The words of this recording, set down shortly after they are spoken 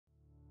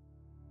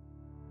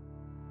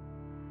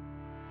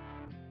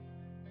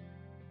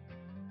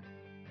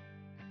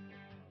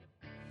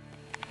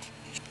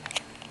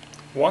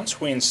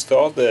Once we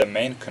install the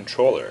main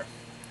controller,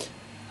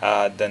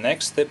 the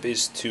next step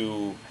is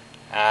to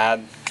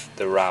add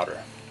the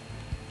router.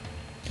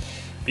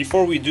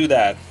 Before we do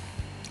that,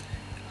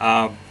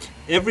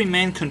 every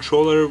main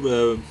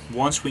controller,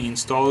 once we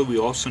install it, we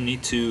also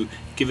need to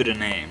give it a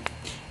name.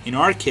 In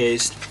our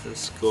case,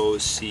 let's go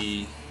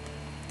see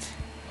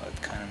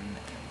what kind of name.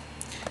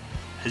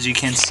 As you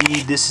can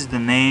see, this is the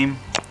name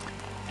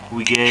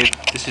we gave.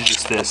 This is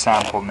just the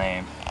sample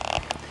name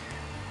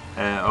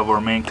of our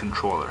main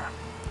controller.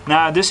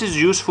 Now this is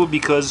useful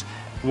because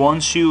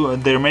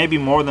there may be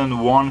more than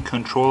one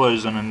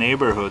controllers in a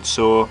neighborhood,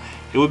 so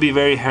it would be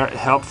very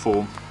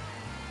helpful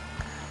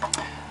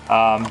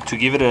to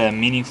give it a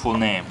meaningful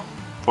name.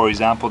 For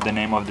example, the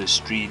name of the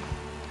street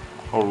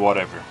or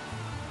whatever.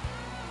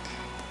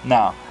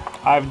 Now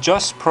I've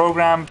just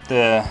programmed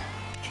the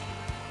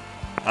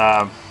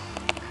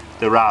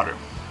router.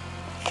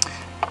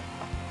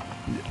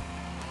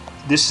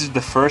 This is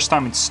the first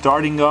time it's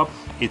starting up.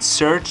 It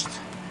searched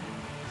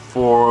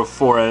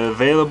for an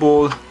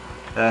available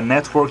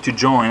network to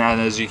join,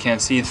 and as you can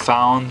see, it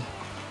found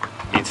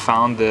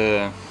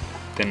the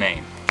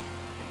name.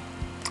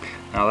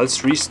 Now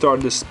let's restart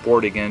this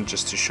port again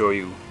just to show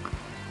you.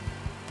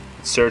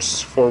 It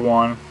searches for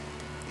one.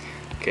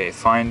 Okay, it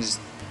finds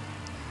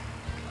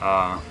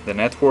the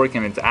network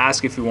and it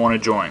asks if you want to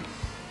join.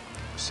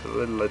 So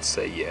let's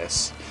say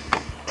yes.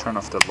 Turn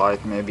off the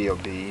light, maybe it'll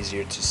be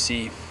easier to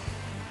see.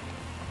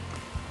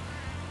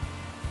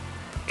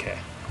 Okay.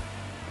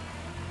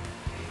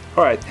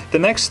 Alright, the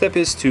next step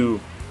is to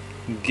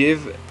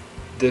give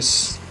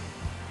this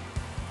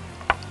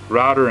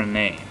router a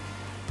name.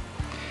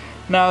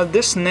 Now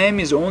this name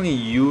is only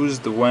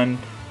used when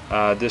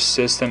this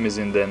system is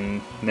in the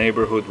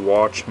neighborhood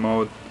watch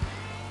mode,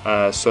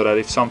 so that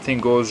if something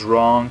goes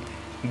wrong,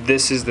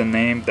 this is the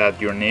name that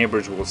your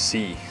neighbors will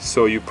see.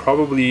 So you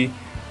probably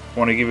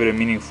want to give it a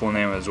meaningful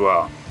name as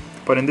well.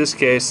 But in this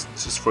case,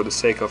 just for the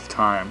sake of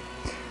time,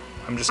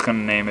 I'm just going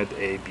to name it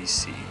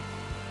ABC.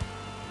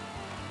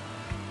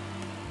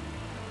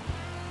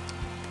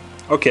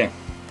 Okay,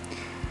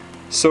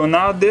 so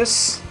now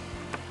this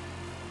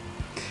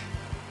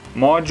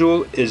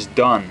module is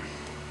done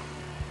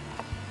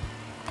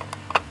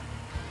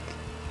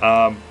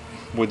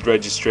with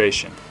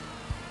registration.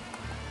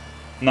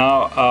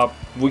 Now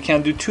we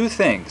can do two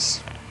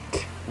things.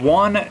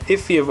 One,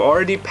 if we have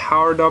already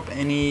powered up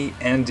any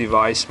end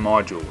device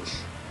modules.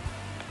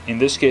 In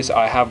this case,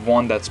 I have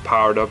one that's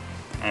powered up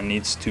and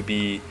needs to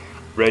be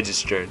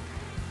registered.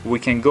 We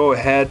can go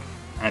ahead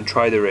and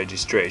try the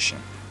registration.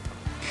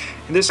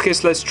 In this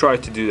case, let's try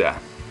to do that.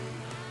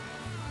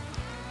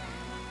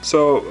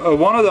 So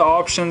one of the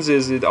options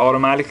is it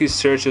automatically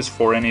searches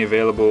for any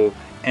available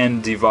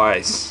end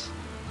device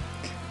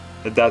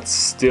that's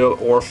still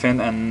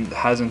orphaned and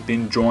hasn't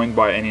been joined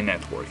by any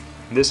network.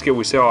 In this case,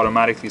 we say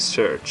automatically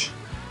search.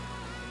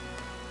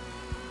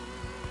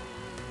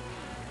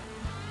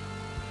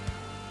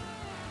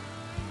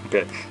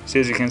 Okay, so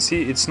as you can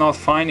see, it's not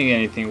finding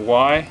anything.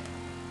 Why?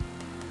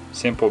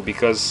 Simple,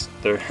 because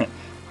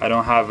I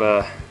don't have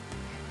a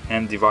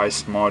end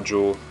device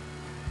module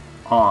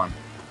on.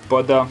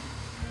 But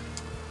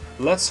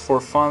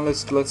for fun,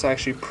 let's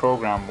actually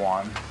program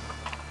one.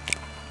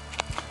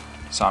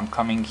 So I'm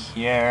coming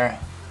here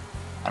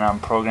and I'm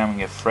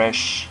programming a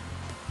fresh.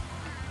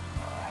 I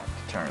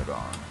have to turn it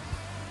on.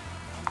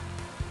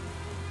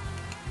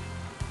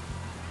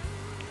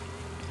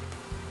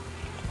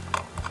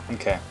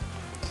 Okay,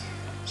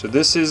 so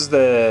this is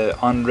the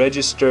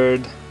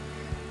unregistered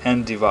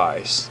end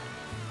device.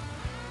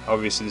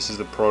 Obviously this is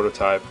the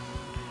prototype,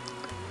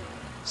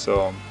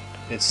 so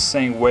it's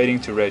saying waiting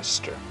to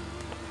register.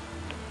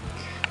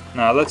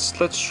 Now let's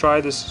try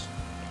this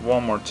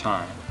one more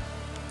time.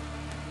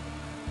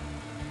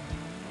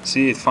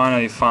 See, it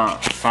finally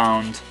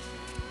found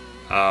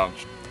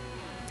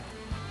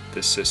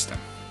this system,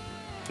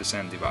 this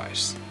end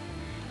device.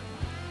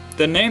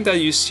 The name that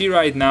you see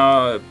right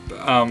now,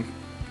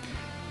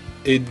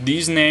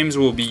 these names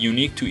will be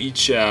unique to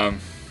each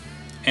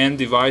end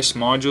device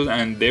module,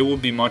 and they will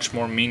be much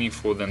more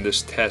meaningful than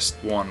this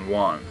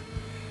test11.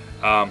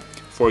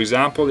 For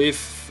example,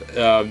 if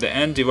the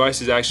end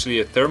device is actually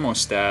a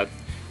thermostat,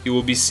 you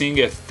will be seeing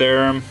a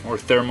therm or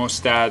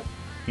thermostat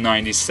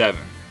 97,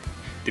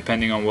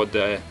 depending on what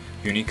the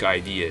unique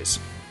ID is.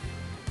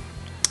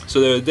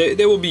 So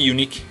they will be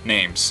unique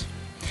names.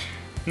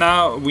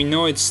 Now we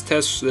know it's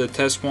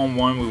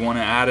test11, we want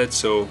to add it,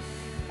 so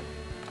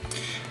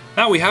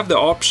now we have the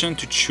option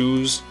to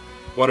choose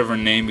whatever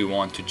name we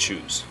want to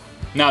choose.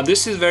 Now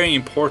this is very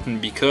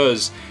important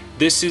because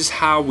this is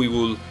how we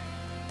will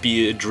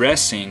be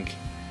addressing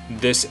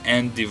this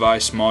end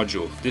device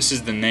module. This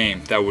is the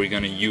name that we're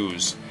going to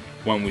use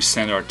when we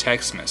send our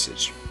text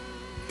message.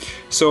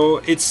 So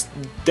it's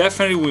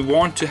definitely, we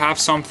want to have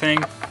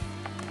something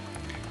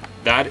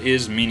that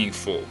is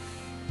meaningful.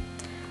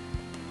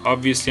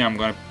 Obviously I'm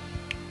going to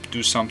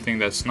do something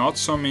that's not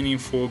so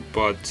meaningful,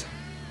 but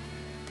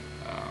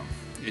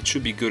it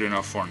should be good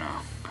enough for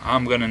now.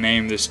 I'm going to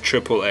name this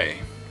AAA.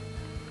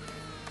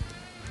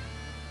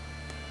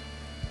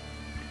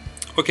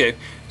 Okay,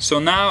 so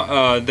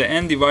now the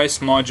end device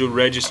module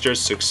registers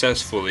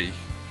successfully,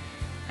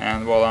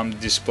 and while I'm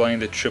displaying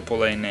the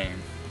AAA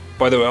name.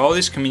 By the way, all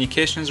these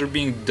communications are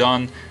being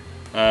done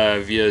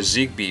via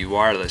Zigbee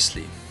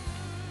wirelessly.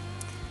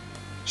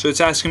 So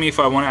it's asking me if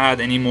I want to add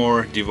any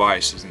more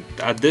devices.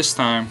 At this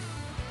time,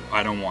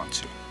 I don't want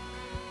to.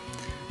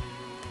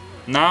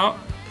 Now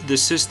the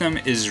system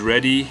is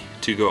ready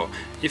to go.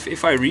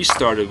 If I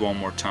restart it one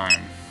more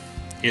time,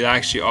 it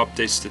actually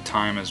updates the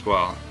time as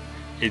well.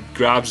 It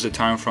grabs the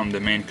time from the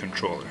main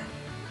controller.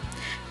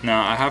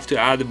 Now I have to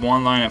add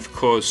one line of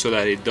code so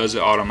that it does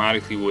it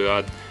automatically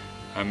without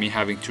me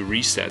having to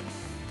reset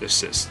the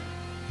system.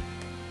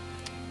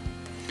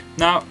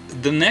 Now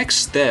the next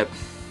step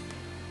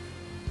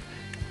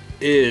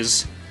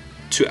is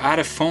to add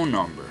a phone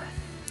number,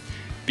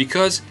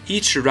 because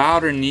each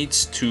router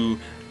needs to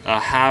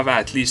have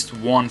at least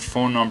one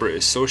phone number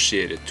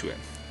associated to it.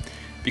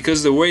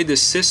 Because the way the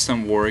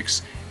system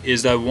works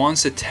is that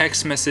once a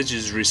text message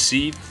is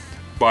received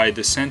by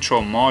the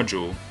central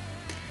module,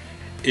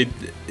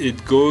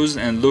 it goes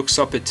and looks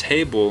up a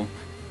table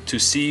to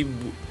see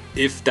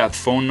if that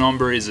phone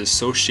number is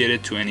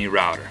associated to any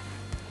router.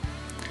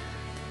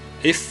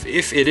 If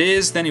it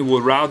is, then it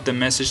will route the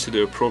message to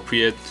the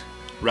appropriate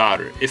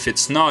router. If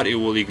it's not, it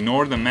will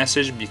ignore the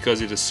message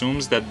because it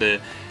assumes that the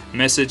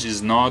message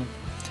is not,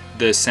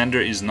 the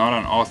sender is not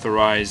an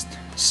authorized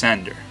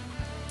sender.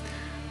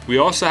 We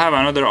also have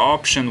another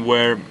option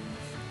where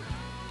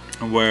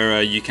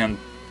you can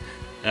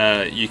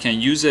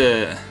use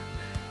a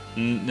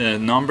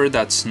number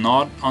that's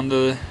not on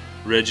the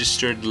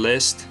registered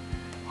list.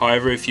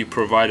 However, if you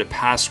provide a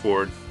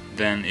password,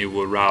 then it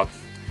will route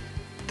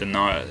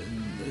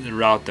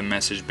the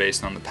message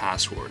based on the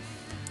password.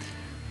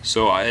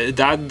 So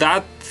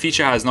that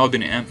feature has not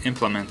been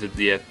implemented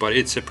yet, but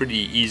it's a pretty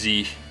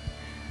easy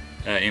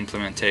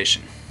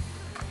implementation.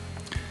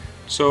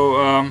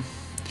 So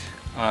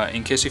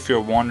in case if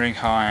you're wondering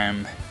how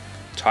I'm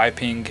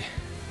typing,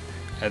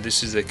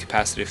 this is a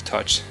capacitive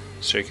touch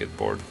circuit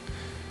board,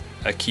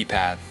 a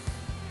keypad,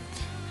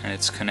 and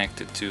it's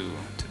connected to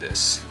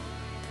this.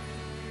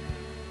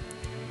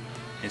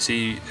 You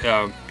see,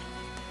 the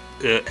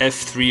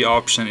F3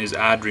 option is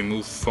add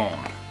remove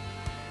phone.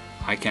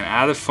 I can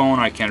add a phone,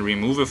 I can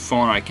remove a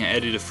phone, I can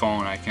edit a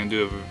phone, I can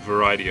do a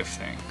variety of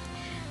things.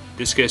 In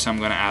this case I'm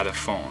gonna add a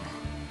phone.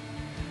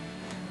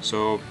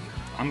 So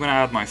I'm gonna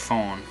add my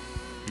phone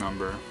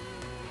number.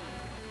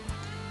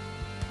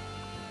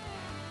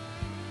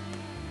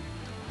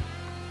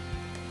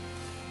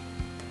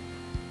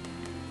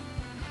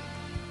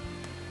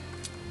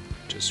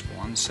 Just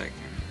 1 second.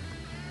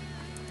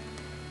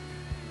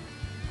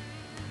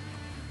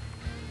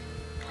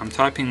 I'm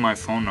typing my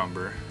phone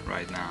number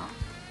right now.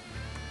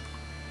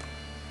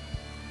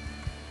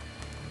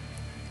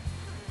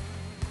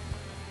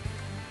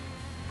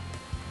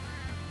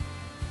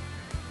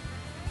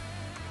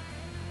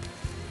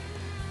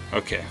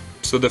 Okay,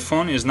 so the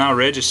phone is now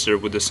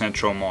registered with the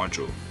central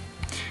module,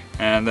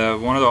 and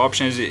one of the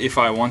options is if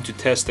I want to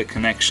test the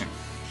connection.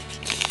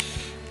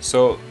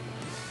 So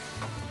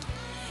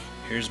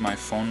here's my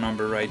phone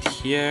number right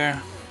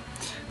here.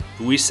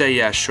 We say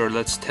yeah, sure,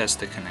 let's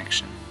test the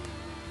connection.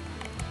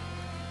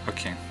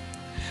 Okay,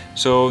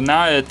 so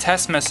now a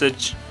test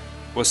message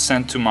was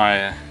sent to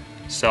my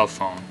cell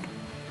phone.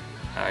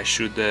 I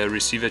should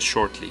receive it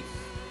shortly.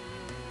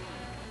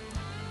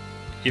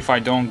 If I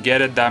don't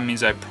get it, that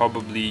means I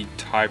probably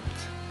typed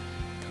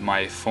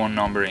my phone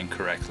number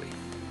incorrectly.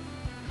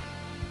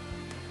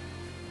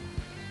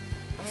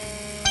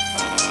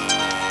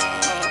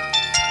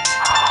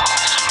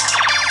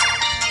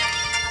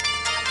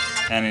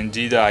 And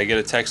indeed I get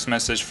a text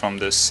message from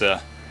this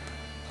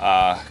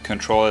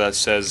controller that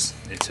says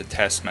it's a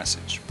test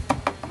message.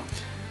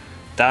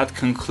 That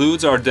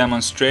concludes our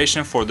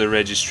demonstration for the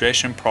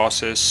registration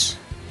process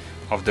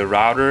of the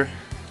router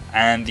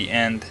and the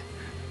end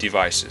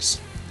devices.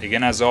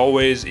 Again, as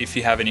always, if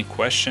you have any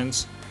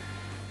questions,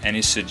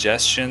 any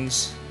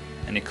suggestions,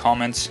 any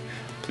comments,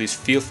 please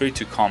feel free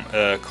to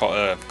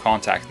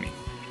contact me.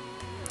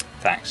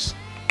 Thanks.